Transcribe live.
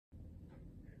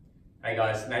Hey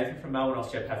guys, Nathan from Melbourne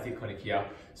Osteopathy Clinic here.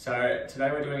 So today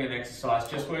we're doing an exercise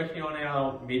just working on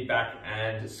our mid-back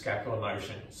and scapular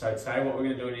motion. So today what we're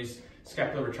going to do is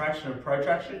scapular retraction and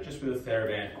protraction just with a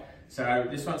TheraBand. So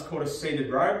this one's called a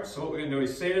seated row. So what we're going to do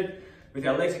is seated with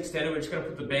our legs extended, we're just going to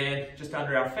put the band just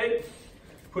under our feet,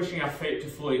 pushing our feet to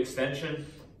full extension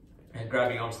and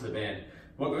grabbing onto the band.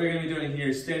 What we're going to be doing here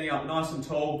is standing up nice and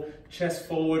tall, chest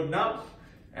forward and up.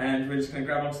 And we're just going to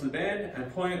grab onto the band and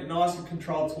point it nice and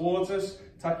controlled towards us,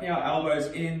 tucking our elbows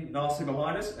in nicely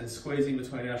behind us and squeezing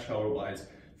between our shoulder blades.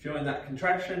 Feeling that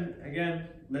contraction, again,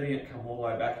 letting it come all the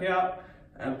way back out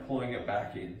and pulling it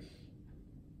back in.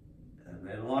 And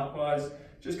then likewise,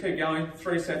 just keep going,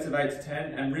 3 sets of 8 to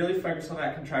 10 and really focus on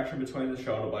that contraction between the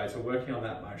shoulder blades. We're working on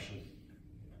that motion.